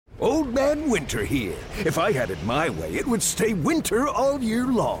Old Man Winter here. If I had it my way, it would stay winter all year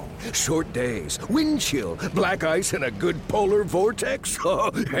long. Short days, wind chill, black ice, and a good polar vortex.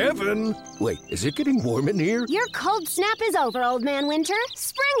 Oh, heaven! Wait, is it getting warm in here? Your cold snap is over, Old Man Winter.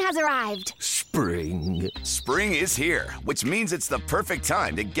 Spring has arrived. Spring. Spring is here, which means it's the perfect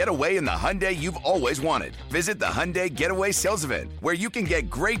time to get away in the Hyundai you've always wanted. Visit the Hyundai Getaway Sales Event, where you can get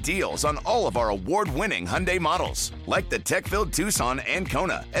great deals on all of our award-winning Hyundai models, like the tech-filled Tucson and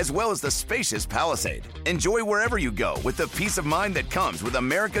Kona, as well as the spacious Palisade. Enjoy wherever you go with the peace of mind that comes with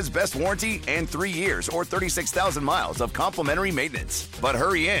America's best warranty and 3 years or 36,000 miles of complimentary maintenance. But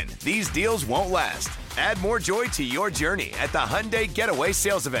hurry in, these deals won't last. Add more joy to your journey at the Hyundai Getaway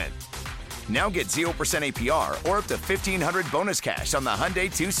Sales Event. Now get 0% APR or up to $1,500 bonus cash on the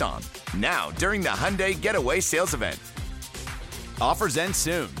Hyundai Tucson. Now, during the Hyundai Getaway Sales Event. Offers end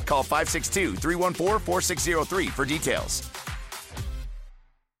soon. Call 562-314-4603 for details.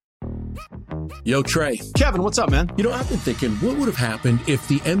 Yo, Trey. Kevin, what's up, man? You know, I've been thinking, what would have happened if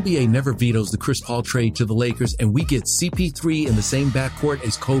the NBA never vetoes the Chris Paul trade to the Lakers and we get CP3 in the same backcourt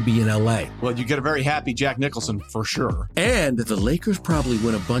as Kobe in LA? Well, you get a very happy Jack Nicholson for sure. And the Lakers probably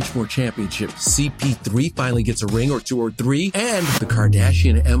win a bunch more championships. CP3 finally gets a ring or 2 or 3, and the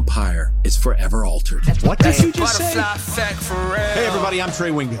Kardashian empire is forever altered. What did you just say? Hey, everybody, I'm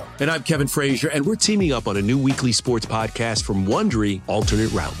Trey Wingo. And I'm Kevin Frazier, and we're teaming up on a new weekly sports podcast from Wondery,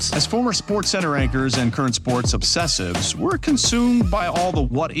 Alternate Routes. As former Sports Center anchors and current sports obsessives, we're consumed by all the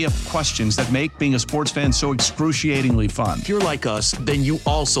what-if questions that make being a sports fan so excruciatingly fun. If you're like us, then you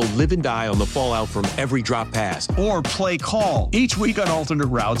also live and die on the fallout from every drop pass. Or play call. Each week on Alternate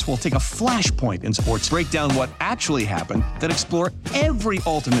Routes, we'll take a flashpoint in sports, break down what actually happened, then explore every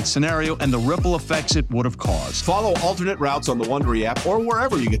alternate scenario and the ripple effects it would have caused. Follow Alternate Routes on the Wondery app or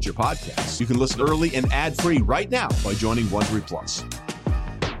wherever you get your podcasts. You can listen early and ad-free right now by joining Wondery Plus.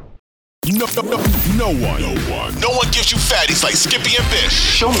 No one gives you fatties like Skippy and Bish.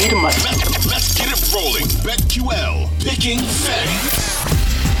 Show me the money. Let's get it rolling. BetQL, picking fatties.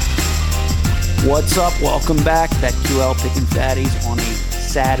 What's up? Welcome back. BetQL picking fatties on a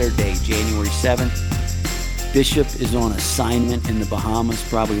Saturday, January 7th. Bishop is on assignment in the Bahamas,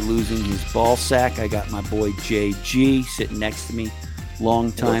 probably losing his ball sack. I got my boy JG sitting next to me,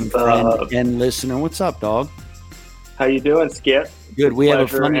 longtime friend and listener. What's up, dog? How you doing, Skip? Good. We have a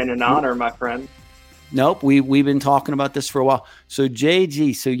pleasure and an honor, my friend. Nope, we've been talking about this for a while. So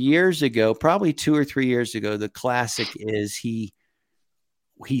JG, so years ago, probably 2 or 3 years ago, the classic is he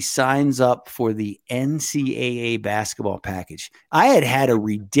signs up for the NCAA basketball package. I had a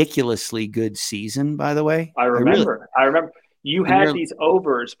ridiculously good season, by the way. I remember. You had these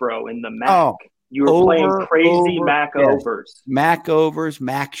overs, bro, in the MAC. Oh, you were playing crazy MAC overs. MAC overs,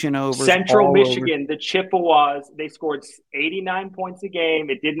 Maction overs. Central Michigan, the Chippewas, they scored 89 points a game.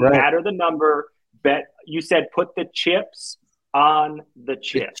 It didn't matter the number. You said put the chips on the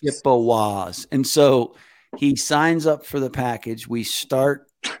chips. The Chippewas. And so he signs up for the package. We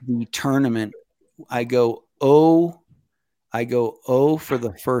start the tournament. I go for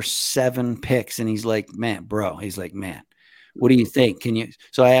the first 7 picks. And he's like, man, what do you think? Can you?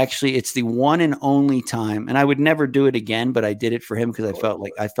 So it's the one and only time, and I would never do it again, but I did it for him because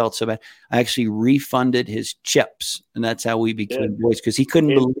I felt so bad. I actually refunded his chips, and that's how we became boys, because he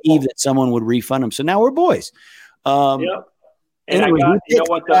couldn't believe that someone would refund him. So now we're boys. And anyway, you know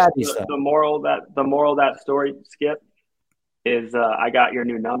what the moral of that story, Skip, is I got your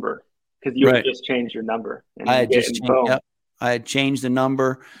new number because you had just changed your number. And I had changed the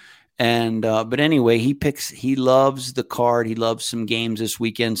number. And but anyway, he loves the card. He loves some games this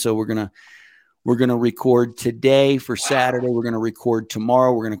weekend. So we're gonna record today for Saturday. We're gonna record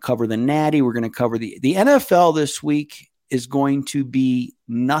tomorrow. We're gonna cover the Natty. We're gonna cover the NFL this week is going to be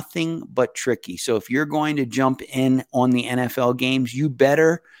nothing but tricky. So if you're going to jump in on the NFL games, you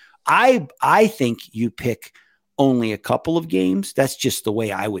better. I think you pick only a couple of games. That's just the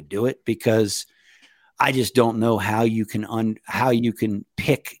way I would do it, because I just don't know how you can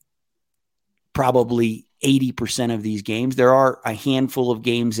pick probably 80% of these games. There are a handful of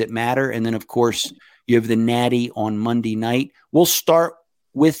games that matter. And then, of course, you have the Natty on Monday night. We'll start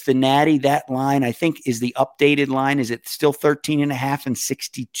with the Natty. That line, I think, is the updated line. Is it still 13.5 and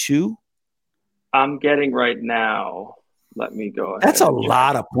 62? I'm getting right now. Let me go ahead. That's a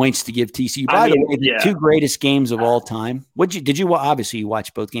lot of points to give TCU. By the way, the 2 greatest games of all time. Did you obviously you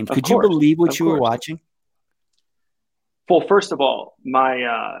watched both games. Could you believe what you were watching? Well, first of all,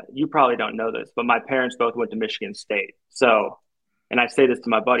 you probably don't know this, but my parents both went to Michigan State. So, and I say this to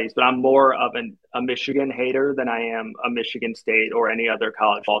my buddies, but I'm more of a Michigan hater than I am a Michigan State or any other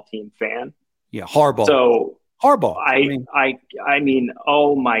college ball team fan. Yeah, Harbaugh. So Harbaugh. I mean,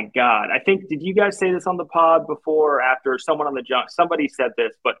 oh my God. I think, did you guys say this on the pod before or after? Someone on the junk, somebody said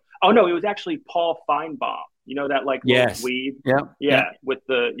this, but oh no, it was actually Paul Feinbaum. You know that like yes. weed? Yeah. With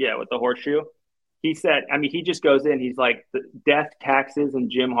the horseshoe. He said, I mean, he just goes in, he's like, the death, taxes, and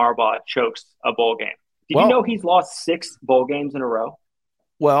Jim Harbaugh chokes a bowl game. Did you know he's lost 6 bowl games in a row?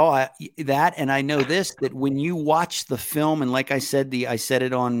 Well, and I know this, that when you watch the film, and like I said, I said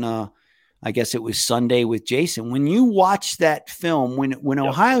it on, I guess it was Sunday with Jason. When you watch that film, when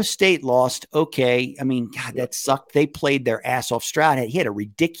Ohio State lost, okay, I mean, God, that sucked. They played their ass off. Stroud he had a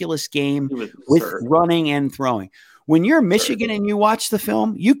ridiculous game with running and throwing. When you're Michigan and you watch the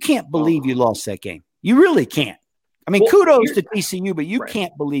film, you can't believe you lost that game. You really can't. I mean, kudos to TCU, but you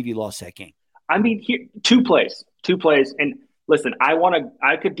can't believe you lost that game. I mean, here, two plays. And listen,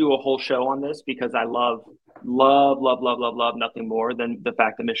 I could do a whole show on this because I love nothing more than the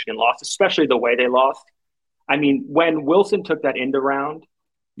fact that Michigan lost, especially the way they lost. I mean, when Wilson took that end around,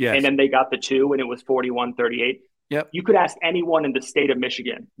 and then they got the 2 and it was 41-38. Yep. You could ask anyone in the state of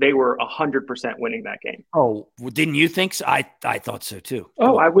Michigan. They were 100% winning that game. Oh, well, didn't you think so? I thought so too.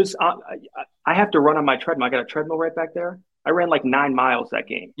 Oh, I was. I have to run on my treadmill. I got a treadmill right back there. I ran like 9 miles that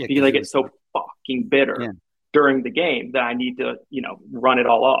game because I get so fucking bitter during the game that I need to, run it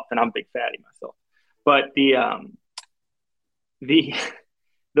all off. And I'm a big fatty myself. But the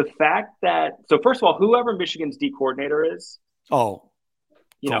fact that, so first of all, whoever Michigan's D coordinator is,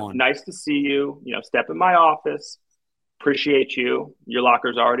 nice to see you, step in my office, appreciate you. Your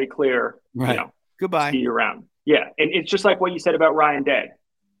locker's already clear. Right. Goodbye. See you around. Yeah. And it's just like what you said about Ryan Day.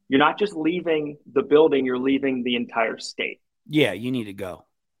 You're not just leaving the building, you're leaving the entire state. Yeah, you need to go.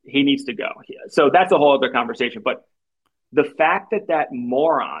 He needs to go. So that's a whole other conversation. But the fact that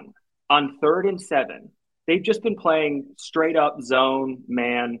moron on 3rd and 7, they've just been playing straight up zone,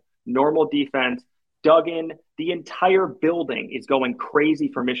 man, normal defense, dug in. The entire building is going crazy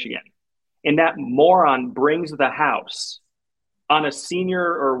for Michigan. And that moron brings the house on a senior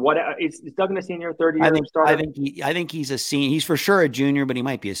or what? Is Duggan a senior, 3rd-year starter? I think he's a senior. He's for sure a junior, but he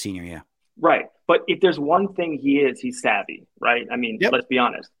might be a senior, yeah. Right. But if there's one thing he's savvy, right? I mean, let's be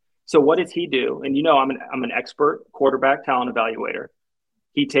honest. So what does he do? And I'm an expert quarterback talent evaluator.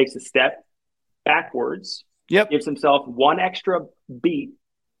 He takes a step backwards, gives himself one extra beat,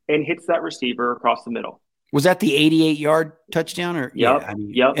 and hits that receiver across the middle. Was that the 88-yard touchdown? Or Yep.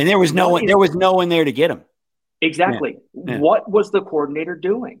 And there was no one there to get him. Exactly. Yeah. What was the coordinator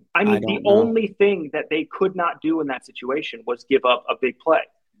doing? I mean, the only thing that they could not do in that situation was give up a big play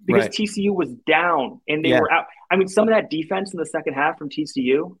because TCU was down and they were out. I mean, some of that defense in the second half from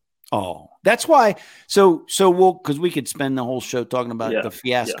TCU. Oh, that's why. So because we could spend the whole show talking about the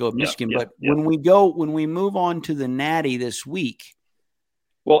fiasco of Michigan, but when we move on to the Natty this week.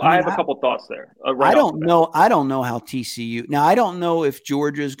 Well, I have a couple thoughts there. I don't know how TCU. Now, I don't know if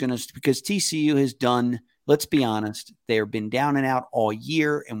Georgia is going to, because TCU has done, let's be honest, they've been down and out all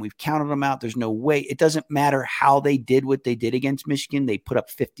year, and we've counted them out. There's no way. It doesn't matter how they did what they did against Michigan. They put up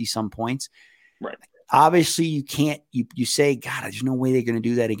 50-some points. Right. Obviously, you can't – you say, God, there's no way they're going to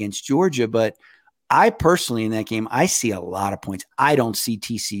do that against Georgia. But I personally, in that game, I see a lot of points. I don't see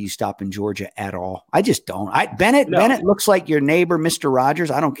TCU stopping Georgia at all. I just don't. Bennett looks like your neighbor, Mr. Rogers.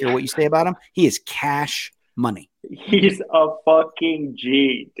 I don't care what you say about him. He is cash money. He's a fucking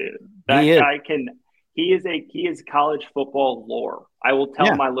G, dude. That guy can – he is college football lore. I will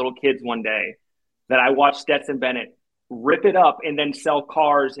tell my little kids one day that I watched Stetson Bennett rip it up and then sell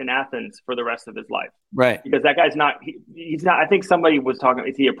cars in Athens for the rest of his life. Right. Because that guy's not he's not. I think somebody was talking,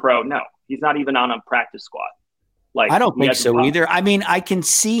 is he a pro? No, he's not even on a practice squad. Like, I don't think so either. I mean, I can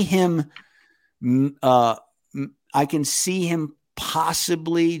see him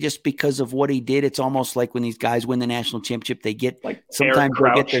possibly just because of what he did. It's almost like when these guys win the national championship, they get sometimes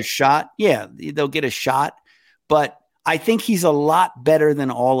they'll get their shot. Yeah, they'll get a shot. But I think he's a lot better than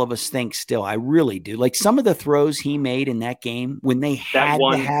all of us think still. I really do. Like some of the throws he made in that game when they had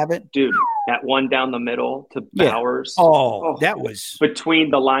to have it. Dude, that one down the middle to Bowers. Oh, that was between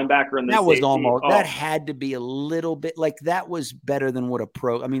the linebacker and the safety. Was almost that had to be a little bit like that was better than what a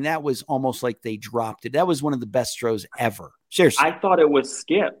pro. I mean, that was almost like they dropped it. That was one of the best throws ever. Seriously. I thought it was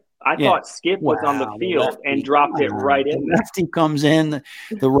Skip. I thought Skip was on the field and dropped it right in. The lefty comes in,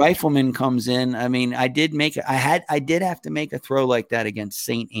 the rifleman comes in. I mean, I did have to make a throw like that against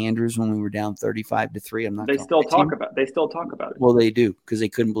St. Andrews when we were down 35-3. I'm not. They still talk about it. Well, they do because they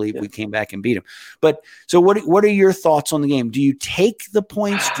couldn't believe we came back and beat them. But so, what are your thoughts on the game? Do you take the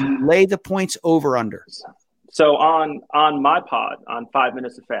points? Do you lay the points over under? So on my pod on 5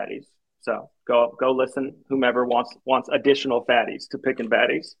 Minutes of Fatties. So go listen. Whomever wants additional fatties to Pickin'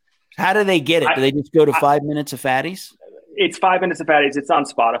 Baddies. How do they get it? Do they just go to 5 minutes of Fatties? It's 5 minutes of Fatties. It's on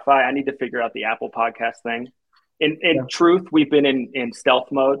Spotify. I need to figure out the Apple podcast thing. In truth, we've been in stealth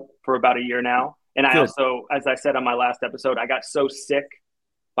mode for about a year now. And I also, as I said on my last episode, I got so sick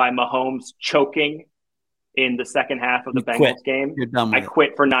by Mahomes choking in the second half of the Bengals game. I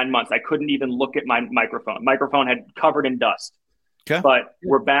quit for 9 months. I couldn't even look at my microphone. Microphone had covered in dust. Okay. But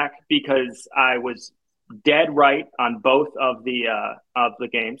we're back because I was dead right on both of the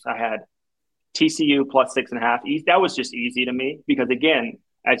games. I had TCU plus 6.5. That was just easy to me because, again,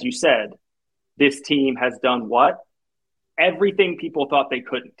 as you said, this team has done what? Everything people thought they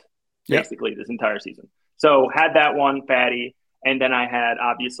couldn't, basically, this entire season. So had that one, Fatty. And then I had,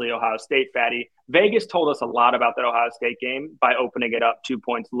 obviously, Ohio State, Fatty. Vegas told us a lot about that Ohio State game by opening it up 2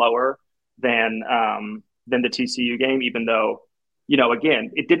 points lower than the TCU game, even though, again,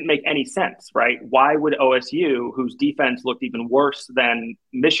 it didn't make any sense, right? Why would OSU, whose defense looked even worse than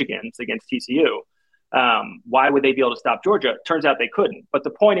Michigan's against TCU, why would they be able to stop Georgia? Turns out they couldn't. But the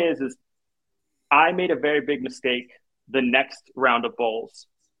point is I made a very big mistake the next round of bowls.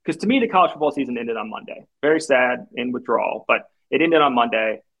 Because to me, the college football season ended on Monday. Very sad in withdrawal, but it ended on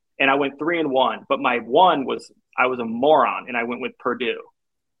Monday. And I went 3-1. But my one was I was a moron, and I went with Purdue.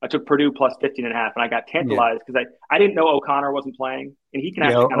 I took Purdue plus 15.5, and I got tantalized because I didn't know O'Connor wasn't playing, and he can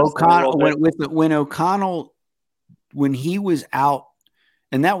actually kind of O'Connell when O'Connell when he was out,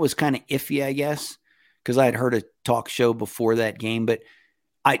 and that was kind of iffy, I guess, because I had heard a talk show before that game. But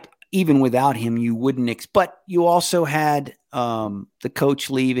even without him, you wouldn't. But you also had the coach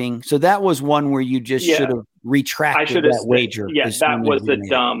leaving, so that was one where you just should have retracted that wager. Yes, that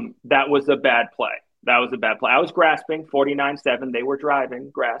was a bad play. That was a bad play. I was grasping 49-7. They were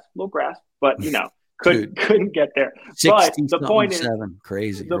driving, little grasp, but couldn't get there. But the point is,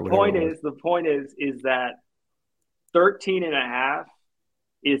 crazy. The point is that 13.5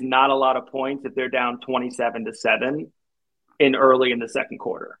 is not a lot of points if they're down 27-7 early in the second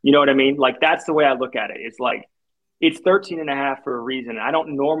quarter. You know what I mean? Like that's the way I look at it. It's like it's 13.5 for a reason. I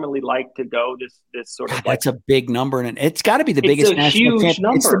don't normally like to go this sort of. That's a big number, and it's got to be the biggest national huge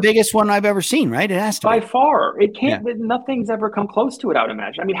number. It's the biggest one I've ever seen, right? It has to by be. far. It can't. Yeah. Nothing's ever come close to it. I would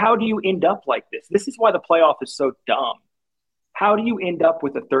imagine. I mean, how do you end up like this? This is why the playoff is so dumb. How do you end up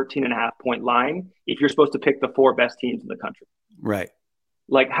with a 13.5 point line if you're supposed to pick the 4 best teams in the country? Right.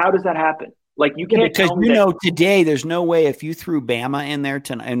 Like, how does that happen? Like you can't because today there's no way if you threw Bama in there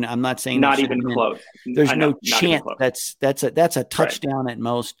tonight, and I'm not saying not even close. There's no chance that's a touchdown at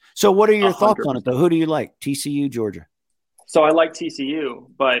most. So what are your 100%. Thoughts on it though? Who do you like? TCU, Georgia? So I like TCU,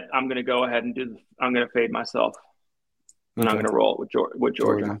 but I'm going to go ahead and I'm going to fade myself, and I'm going to roll with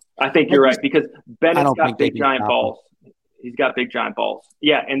Georgia. I think you're right because Bennett's got big giant balls. He's got big giant balls.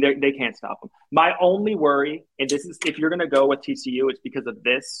 Yeah, and they can't stop him. My only worry, and this is if you're going to go with TCU, it's because of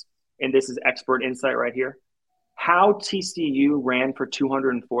this. And this is expert insight right here, how TCU ran for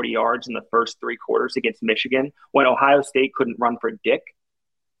 240 yards in the first 3 quarters against Michigan when Ohio State couldn't run for dick.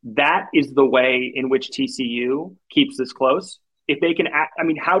 That is the way in which TCU keeps this close. If they can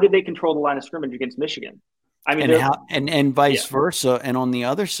how did they control the line of scrimmage against Michigan? I mean, and vice versa. And on the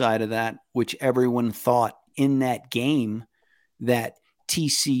other side of that, which everyone thought in that game that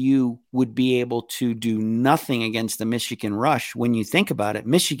TCU would be able to do nothing against the Michigan rush. When you think about it,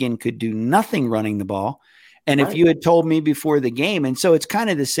 Michigan could do nothing running the ball. And if you had told me before the game, and so it's kind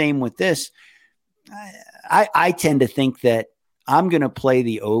of the same with this, I tend to think that I'm going to play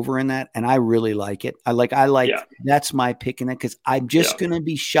the over in that. And I really like it. I like, that's my pick in it. Cause I'm just going to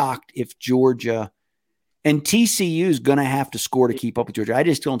be shocked if Georgia and TCU is going to have to score to keep up with Georgia. I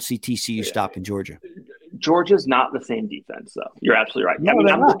just don't see TCU stopping Georgia. Georgia's not the same defense, though. You're absolutely right. No,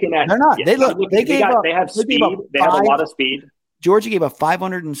 I'm looking at. They're not. Yeah, they have speed. They have a lot of speed. Georgia gave up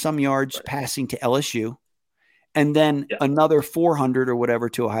 500 and some yards passing to LSU, and then another 400 or whatever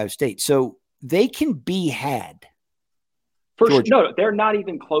to Ohio State. So they can be had. For sure. No, they're not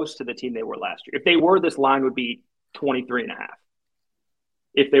even close to the team they were last year. If they were, this line would be 23.5.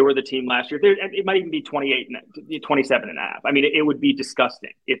 If they were the team last year, it might even be 27.5. I mean, it would be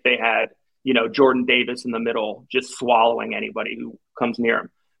disgusting if they had. Jordan Davis in the middle, just swallowing anybody who comes near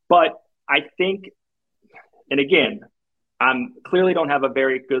him. But I think, and again, I'm clearly don't have a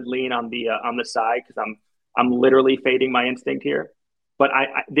very good lean on the side because I'm literally fading my instinct here. But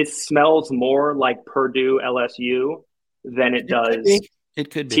this smells more like Purdue LSU than it does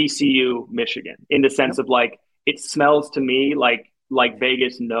TCU Michigan in the sense of like it smells to me like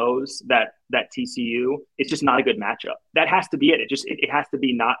Vegas knows that TCU, it's just not a good matchup. That has to be it. It has to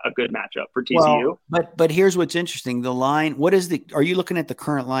be not a good matchup for TCU. Well, but here's what's interesting. The line, are you looking at the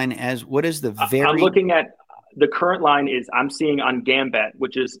current line as what is the very? I'm looking at the current line I'm seeing on Gambit,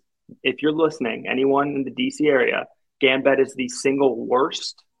 which is if you're listening, anyone in the DC area, Gambit is the single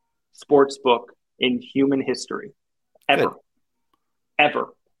worst sports book in human history ever. Good.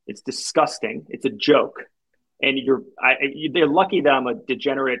 Ever. It's disgusting. It's a joke. And they're lucky that I'm a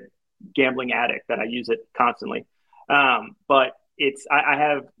degenerate gambling addict that I use it constantly. But I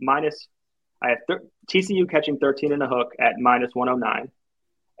have TCU catching 13 and a hook at minus 109.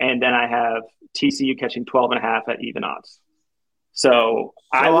 And then I have TCU catching 12.5 at even odds. So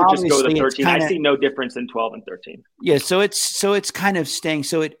I would just go with the 13. I see no difference in 12 and 13. Yeah. So it's kind of staying.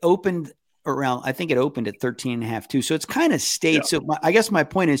 So it opened around, I think it opened at 13.5 too. So it's kind of stayed. Yeah. So I guess my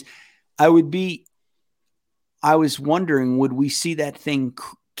point is I was wondering, would we see that thing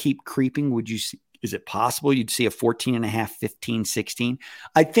keep creeping? Is it possible you'd see a 14.5, 15, 16?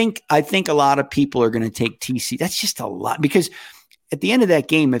 I think a lot of people are going to take TC. That's just a lot, because at the end of that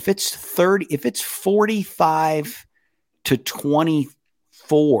game, if it's 45 to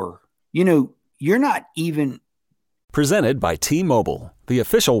 24, you're not even. Presented by T-Mobile, the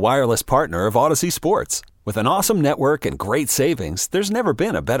official wireless partner of Odyssey Sports. With an awesome network and great savings, there's never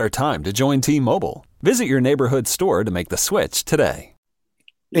been a better time to join T-Mobile. Visit your neighborhood store to make the switch today.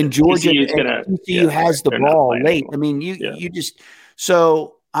 And Georgia, TCU has the ball late. I mean, you just –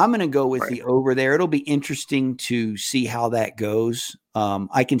 so I'm going to go with the over there. It'll be interesting to see how that goes.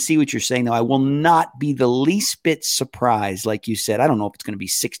 I can see what you're saying, though. I will not be the least bit surprised, like you said. I don't know if it's going to be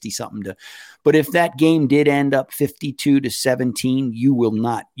 60-something but if that game did end up 52-17, you will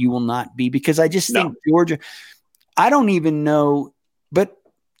not be, because I just think Georgia – I don't even know – but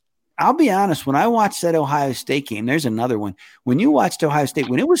I'll be honest, when I watched that Ohio State game, there's another one. When you watched Ohio State,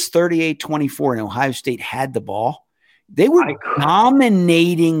 when it was 38-24 and Ohio State had the ball, they were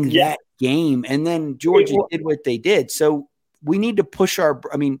dominating that game. And then Georgia did what they did. So we need to push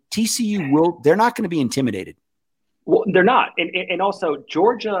TCU they're not going to be intimidated. Well, they're not. And also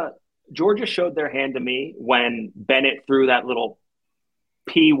Georgia showed their hand to me when Bennett threw that little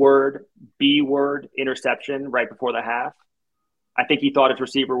B word interception right before the half. I think he thought his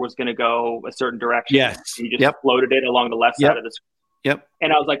receiver was going to go a certain direction. Yes. He just floated it along the left side of the screen. Yep.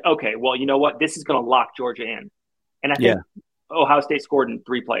 And I was like, okay, well, you know what? This is going to lock Georgia in. And I think Ohio State scored in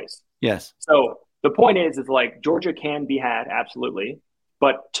 3 plays. Yes. So the point is like Georgia can be had, absolutely.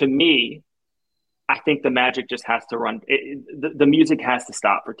 But to me, I think the magic just has to run. The music has to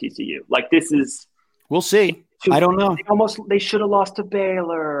stop for TCU. Like this is – we'll see. I don't know. They should have lost to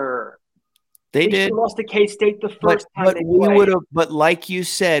Baylor. They did. Lost to K-State the first time. But we would have. But like you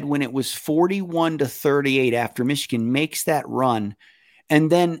said, when it was 41-38 after Michigan makes that run, and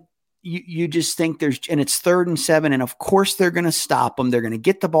then you just think and it's 3rd and 7, and of course they're going to stop them. They're going to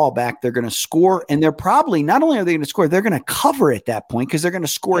get the ball back. They're going to score, and they're probably not only are they going to score, they're going to cover at that point because they're going to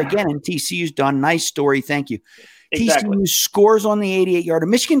score again. And TCU's done. Nice story. Thank you. Exactly. TCU scores on the 88-yarder.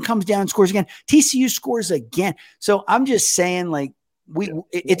 Michigan comes down and scores again. TCU scores again. So I'm just saying, like.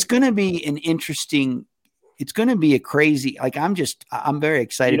 It's going to be it's going to be a crazy, like, I'm very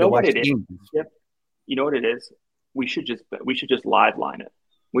excited to watch the game. Yep. You know what it is? We should just live line it.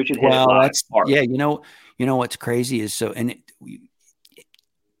 We should hit it live. Yeah. You know what's crazy is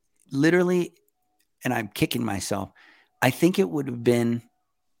literally, and I'm kicking myself. I think it would have been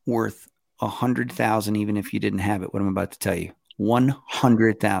worth 100,000 even if you didn't have it. What I'm about to tell you,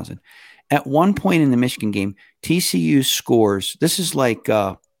 100,000. At one point in the Michigan game, TCU scores. This is like,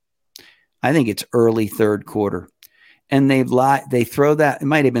 I think it's early 3rd quarter. And they throw that. It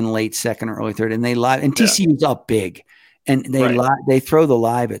might have been late 2nd or early 3rd. And they live. And TCU's up big. And they throw the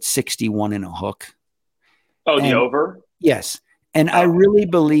live at 61 in a hook. Oh, the over? Yes. And I really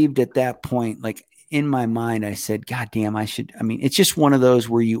believed at that point, like in my mind, I said, God damn, it's just one of those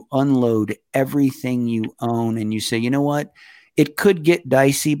where you unload everything you own and you say, you know what? It could get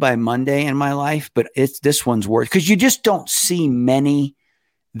dicey by Monday in my life, but this one's worth, because you just don't see many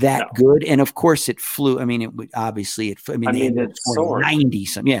that good. And of course it flew. I mean, they ended up 90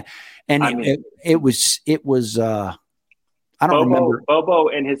 some. Yeah. And it was I don't remember. Bobo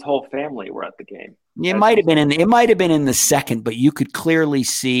and his whole family were at the game. Yeah, it might have been in the 2nd, but you could clearly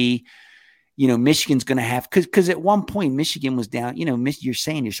see, Michigan's going to have, because at one point Michigan was down, you're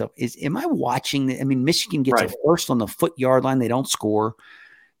saying to yourself, am I watching? Michigan gets a first on the foot-yard line. They don't score.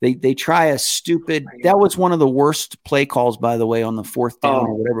 They try a stupid, that was one of the worst play calls, by the way, on the 4th down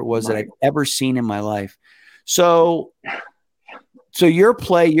or whatever it was that I've ever seen in my life. So your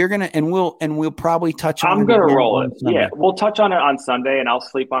play, you're going to, and we'll probably touch on it. I'm going to roll it. Yeah. We'll touch on it on Sunday and I'll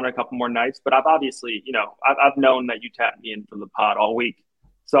sleep on it a couple more nights, but I've obviously, I've known that you tapped me in from the pod all week.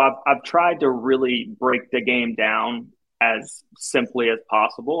 So I've tried to really break the game down as simply as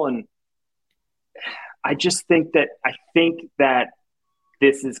possible. And I just think that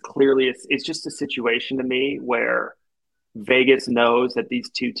this is clearly it's just a situation to me where Vegas knows that these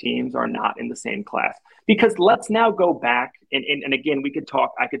two teams are not in the same class. Because let's now go back and again,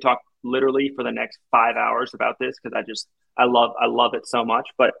 I could talk literally for the next 5 hours about this because I love it so much.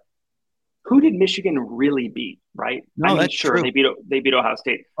 But who did Michigan really beat? Right? No, that's sure true. They beat Ohio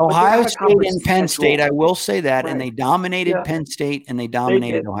State. Ohio State and Penn State. I will say that, right. And they dominated Penn State and they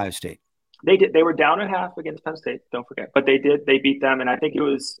dominated Ohio State. They did. They were down at half against Penn State. Don't forget, but they did. They beat them, and I think it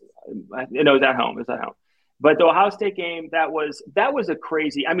was at home. It was at home. But the Ohio State game, that was a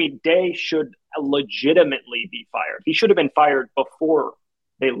crazy. I mean, Day should legitimately be fired. He should have been fired before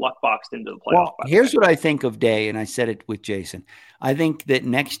they luck-boxed into the playoff. Well, here's what I think of Day, and I said it with Jason. I think that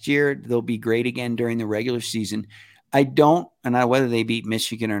next year they'll be great again during the regular season. Whether they beat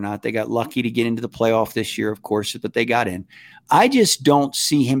Michigan or not, they got lucky to get into the playoff this year, of course, but they got in. I just don't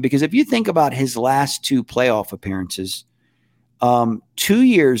see him because if you think about his last 2 playoff appearances, 2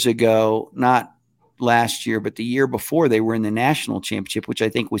 years ago, not last year, but the year before, they were in the national championship, which I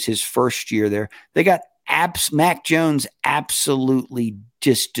think was his first year there. They got Mac Jones absolutely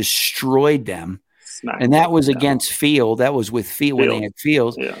just destroyed them. And that was against Field. That was with Field when they had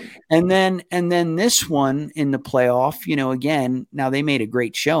Fields. Yeah. And then this one in the playoff, again, now they made a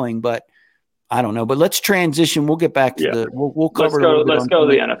great showing, but I don't know. But let's transition. We'll get back to we'll cover. Let's go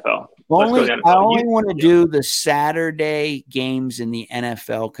to the NFL. I only want to do the Saturday games in the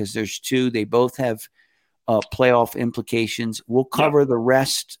NFL because there's 2. They both have playoff implications. We'll cover the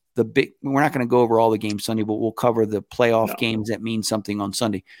rest. We're not going to go over all the games Sunday, but we'll cover the playoff games that mean something on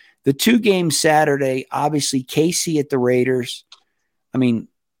Sunday. The 2 games Saturday, obviously KC at the Raiders. I mean,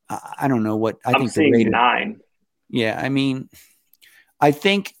 I don't know what I think. Seeing the Raiders, 9. Yeah, I mean, I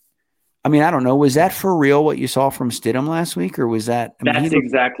don't know. Was that for real? What you saw from Stidham last week, or was that? That's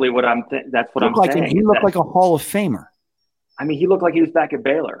exactly what I'm. That's what I'm saying. He looked like a Hall of Famer. I mean, he looked like he was back at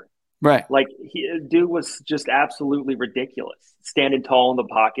Baylor. Right. Like dude was just absolutely ridiculous, standing tall in the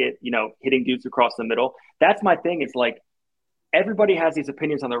pocket, hitting dudes across the middle. That's my thing. It's like everybody has these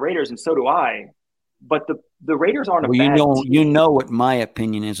opinions on the Raiders, and so do I. But the Raiders aren't a bad team. You know what my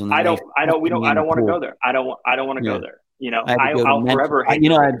opinion is on the Raiders. I don't want to go there. I don't want to go there. I'll forever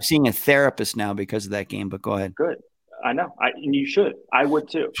hate I'm seeing a therapist now because of that game, but go ahead. Good. I know. And you should. I would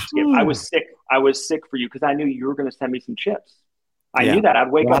too. I was sick. I was sick for you because I knew you were going to send me some chips. I knew that. I'd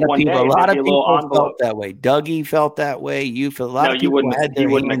wake up one day. A lot of people felt that way. Dougie felt that way. You felt a lot of people he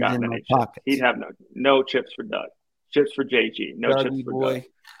wouldn't have gotten any chips. He'd have no chips for Doug. Chips for JG. No Dougie chips for Doug.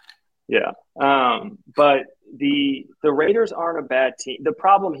 Yeah. But the Raiders aren't a bad team. The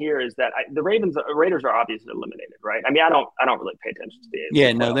problem here is that the Raiders are obviously eliminated, right? I mean, I don't really pay attention to the AFC.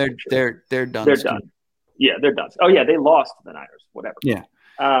 Yeah, no, they're done. They're done. Yeah, they're done. Oh yeah, they lost to the Niners. Whatever. Yeah.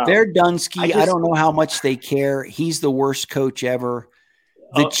 They're Dunsky. I don't know how much they care. He's the worst coach ever.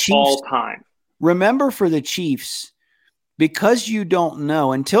 The Chiefs all time. Remember for the Chiefs, because you don't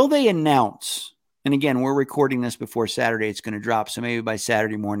know until they announce. And again, we're recording this before Saturday. It's going to drop. So maybe by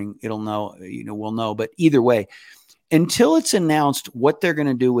Saturday morning, we'll know. But either way, until it's announced what they're going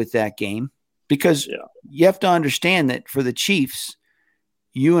to do with that game, because you have to understand that for the Chiefs,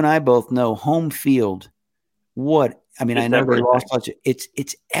 you and I both know home field. I know everything. They lost.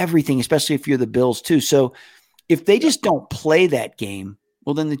 It's everything, especially if you're the Bills too. So if they just don't play that game,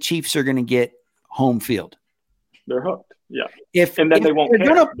 well, then the Chiefs are going to get home field. They're hooked. Yeah. Then they won't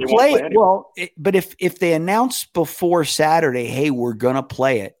they're going to play it. Well, but if they announce before Saturday, hey, we're going to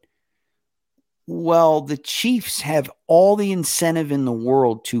play it. Well, the Chiefs have all the incentive in the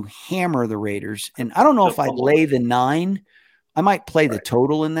world to hammer the Raiders. And I don't know if I'd lay the 9. I might play the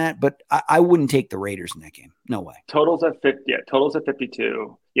total in that, but I wouldn't take the Raiders in that game. No way. Totals at 50. Yeah, totals at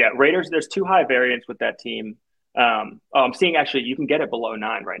 52. Yeah, Raiders. There's too high variance with that team. I'm seeing actually you can get it below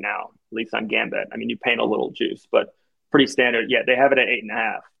 9 right now, at least on Gambit. I mean, you're paying a little juice, but pretty standard. Yeah, they have it at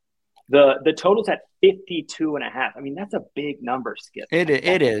 8.5. The totals at 52.5. I mean, that's a big number, Skip. It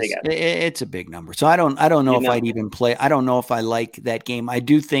is. It's a big number. So I don't know if I'd even play. I don't know if I like that game. I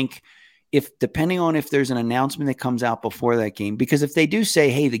do think. Depending on if there's an announcement that comes out before that game, because if they do say,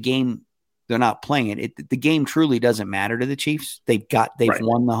 hey, the game, they're not playing it, the game truly doesn't matter to the Chiefs. They've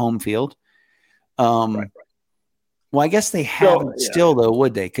won the home field. Well, I guess they haven't still though,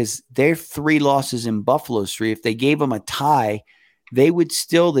 would they? Because they're 3 losses in Buffalo's 3. If they gave them a tie, they would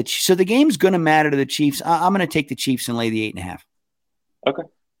still so the game's going to matter to the Chiefs. I'm going to take the Chiefs and lay the 8.5. Okay.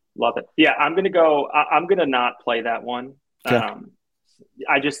 Love it. Yeah. I'm going to go, I'm going to not play that one. Okay.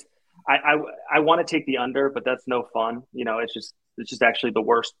 I want to take the under, but that's no fun. It's just actually the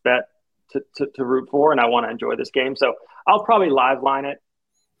worst bet to root for, and I want to enjoy this game. So I'll probably live line it.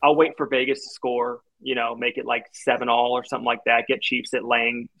 I'll wait for Vegas to score, make it like 7-all or something like that. Get Chiefs at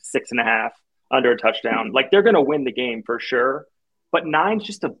laying 6.5 under a touchdown. Like they're going to win the game for sure. But 9's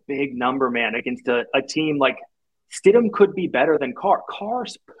just a big number, man, against a team like Stidham could be better than Carr.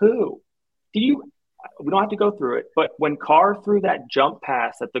 Carr's poo. We don't have to go through it, but when Carr threw that jump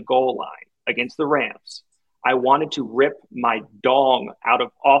pass at the goal line against the Rams, I wanted to rip my dong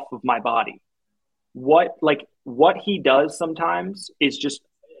off of my body. What he does sometimes is just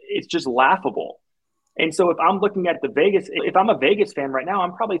laughable. And so if I'm looking at if I'm a Vegas fan right now,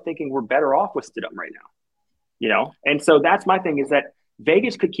 I'm probably thinking we're better off with Stidham right now, And so that's my thing, is that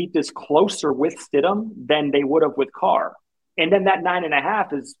Vegas could keep this closer with Stidham than they would have with Carr. And then that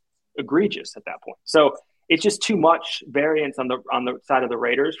 9.5 is egregious at that point. So it's just too much variance on the side of the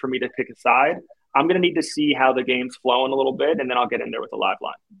Raiders for me to pick a side. I'm going to need to see how the game's flowing a little bit, and then I'll get in there with a live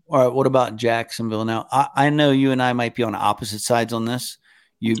line. All right. What about Jacksonville? Now, I know you and I might be on opposite sides on this.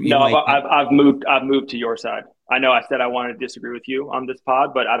 I've moved to your side. I know I said I wanted to disagree with you on this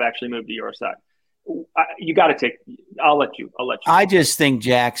pod, but I've actually moved to your side. I'll let you. I just think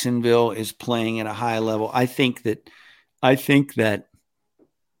Jacksonville is playing at a high level. I think that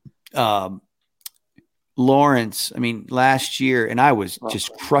Lawrence, last year, and I was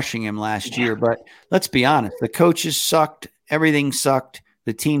just crushing him last year, but let's be honest, the coaches sucked, everything sucked,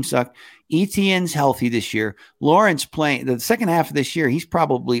 the team sucked. Etienne's healthy this year. Lawrence playing the second half of this year, he's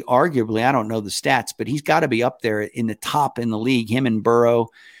probably arguably, I don't know the stats, but he's got to be up there in the top in the league, him and Burrow.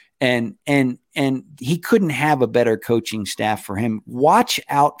 And he couldn't have a better coaching staff for him. Watch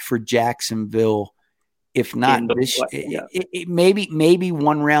out for Jacksonville. If not maybe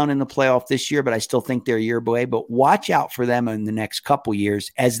one round in the playoff this year, but I still think they're a year away. But watch out for them in the next couple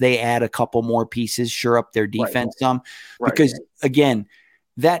years as they add a couple more pieces, shore up their defense some. Because again,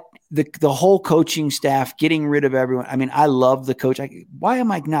 that the whole coaching staff, getting rid of everyone. I love the coach. Why am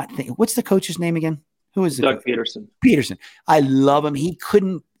I not thinking? What's the coach's name again? Who is it? Doug Peterson. Peterson. I love him. He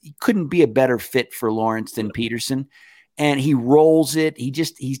couldn't be a better fit for Lawrence than Peterson. And he rolls it.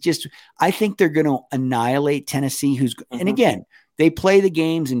 I think they're going to annihilate Tennessee. And again, they play the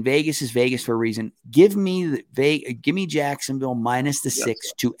games, and Vegas is Vegas for a reason. Give me Jacksonville minus the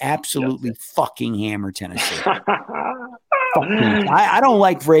 6 to absolutely fucking hammer Tennessee. I don't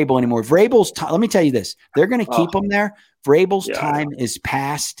like Vrabel anymore. Vrabel's time. Let me tell you this: they're going to keep him there. Vrabel's time is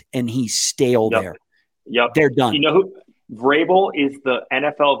past, and he's stale there. Yep, they're done. You know who? Vrabel is the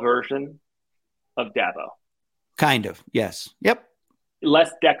NFL version of Dabo. Kind of, yes. Yep.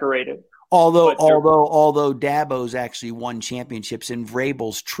 Less decorated. Although Dabo's actually won championships, and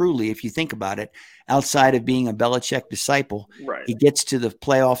Vrabel's truly, if you think about it, outside of being a Belichick disciple, he gets to the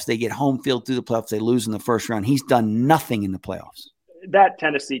playoffs, they get home field through the playoffs, they lose in the first round. He's done nothing in the playoffs. That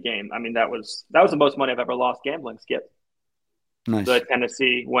Tennessee game, that was the most money I've ever lost gambling, Skip. Nice. The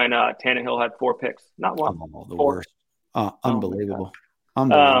Tennessee when Tannehill had 4 picks. Not one. The 4. Worst. Unbelievable.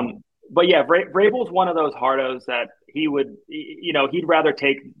 But yeah, Vrabel's one of those hardos that he'd rather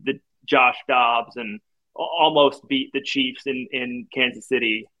take the Josh Dobbs and almost beat the Chiefs in Kansas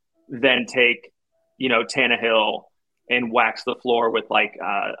City than take, Tannehill and wax the floor with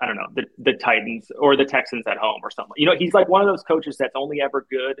the Titans or the Texans at home or something. He's like one of those coaches that's only ever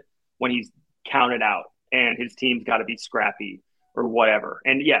good when he's counted out and his team's got to be scrappy or whatever.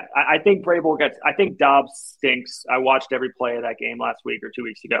 And yeah, I think I think Dobbs stinks. I watched every play of that game last week or 2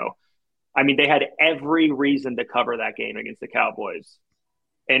 weeks ago. They had every reason to cover that game against the Cowboys.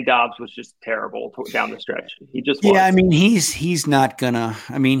 And Dobbs was just terrible down the stretch. He just was. Yeah, he's not gonna.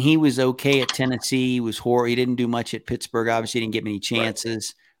 He was okay at Tennessee. He was horrible. He didn't do much at Pittsburgh. Obviously, he didn't get many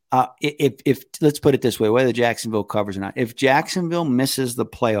chances. Right. If let's put it this way, whether Jacksonville covers or not, if Jacksonville misses the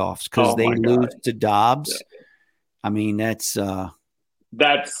playoffs because they lose to Dobbs,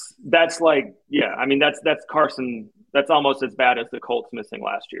 that's like that's Carson. That's almost as bad as the Colts missing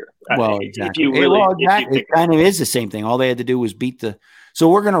last year. Well, exactly. It kind of is the same thing. All they had to do was beat the. So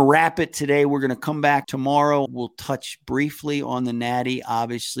we're going to wrap it today. We're going to come back tomorrow. We'll touch briefly on the Natty,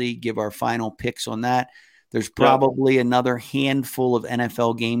 obviously, give our final picks on that. There's probably another handful of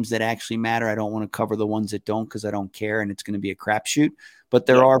NFL games that actually matter. I don't want to cover the ones that don't because I don't care, and it's going to be a crapshoot. But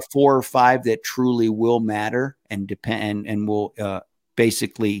there are 4 or 5 that truly will matter and depend and will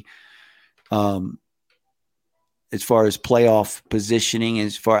basically as far as playoff positioning,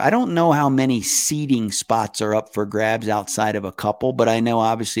 I don't know how many seeding spots are up for grabs outside of a couple, but I know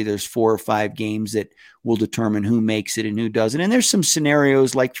obviously there's 4 or 5 games that will determine who makes it and who doesn't. And there's some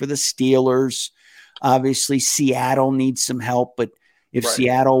scenarios like for the Steelers, obviously Seattle needs some help, but if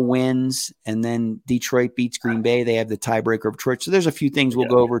Seattle wins and then Detroit beats Green Bay, they have the tiebreaker of Detroit. So there's a few things we'll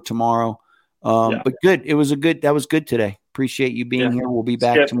go over tomorrow. But good. That was good today. Appreciate you being here. We'll be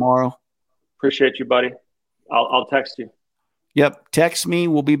back tomorrow. Appreciate you, buddy. I'll text you. Yep. Text me.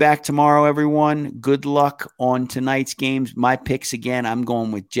 We'll be back tomorrow, everyone. Good luck on tonight's games. My picks again, I'm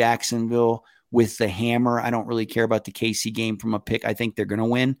going with Jacksonville with the hammer. I don't really care about the KC game from a pick. I think they're going to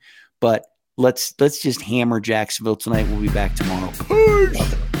win, but let's just hammer Jacksonville tonight. We'll be back tomorrow.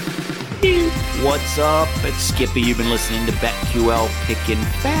 What's up? It's Skippy. You've been listening to BetQL Pickin'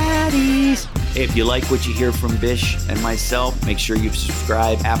 Fatties. If you like what you hear from Bish and myself, make sure you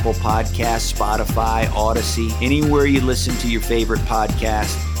subscribe. Apple Podcasts, Spotify, Odyssey, anywhere you listen to your favorite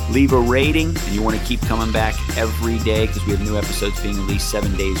podcast. Leave a rating, and you want to keep coming back every day because we have new episodes being at least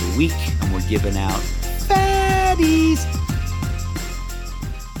 7 days a week, and we're giving out fatties.